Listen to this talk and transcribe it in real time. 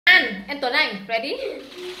and Tuấn Anh, ready?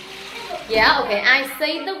 Yeah, okay. I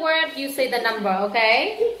say the word, you say the number,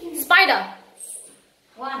 okay? Spider.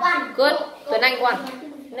 1. Good. Tuấn Anh 1.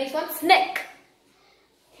 Next one, snake.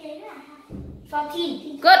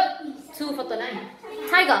 14. Good. 2 for Tuấn Anh.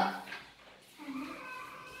 Tiger.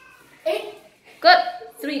 8. Good.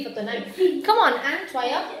 3 for Tuấn Anh. Come on, An, try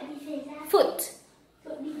up. Foot.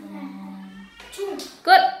 2.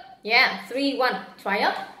 Good. Yeah, 3, 1. Try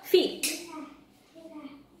up. Feet.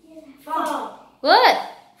 4. Good.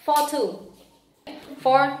 4, 2.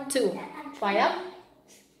 4, 2. Try up.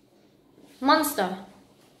 Monster.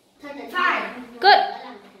 5. Good.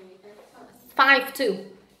 5, 2.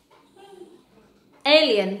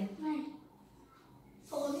 Alien.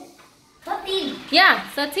 13. Yeah,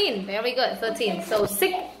 13. Very good. 13. So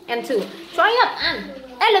 6 and 2. Try up, An.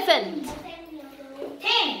 Elephant.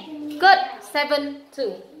 10. Good. 7,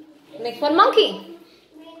 2. Next one, monkey.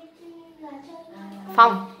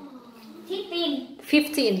 Phong. 15.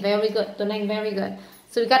 15. Very good. Tuấn Anh, very good.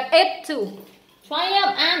 So we got 8, 2. Try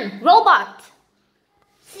up, An. Robot.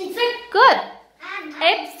 6. Good.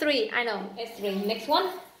 8, 3. I know. 8, 3. Next one,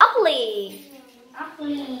 ugly.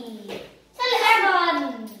 Ugly.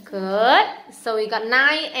 7. Good. So we got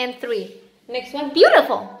 9 and 3. Next one,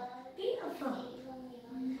 beautiful. Beautiful.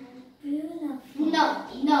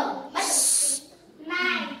 No. But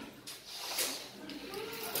 9.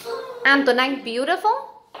 And Tuấn Anh, beautiful.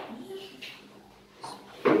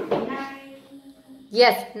 9.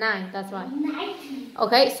 Yes, 9. That's right. 9.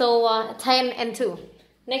 Okay, so 10 and 2.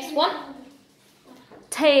 Next one,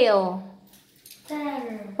 tail.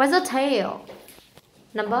 Where's the tail?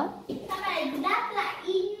 Number? It's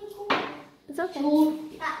okay.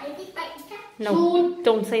 No,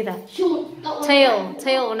 don't say that.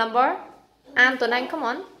 Tail number. And Tuấn Anh, come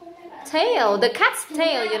on. Tail, the cat's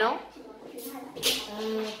tail, you know.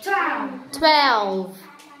 12.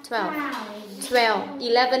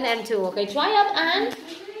 11 and 2. Okay, try up and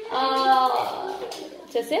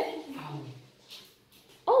just it.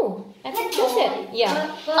 Oh, I think that's it.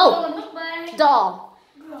 Yeah. Oh, dog.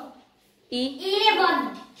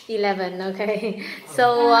 11. Okay.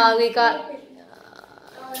 So we got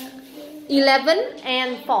 11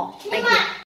 and 4. Thank you.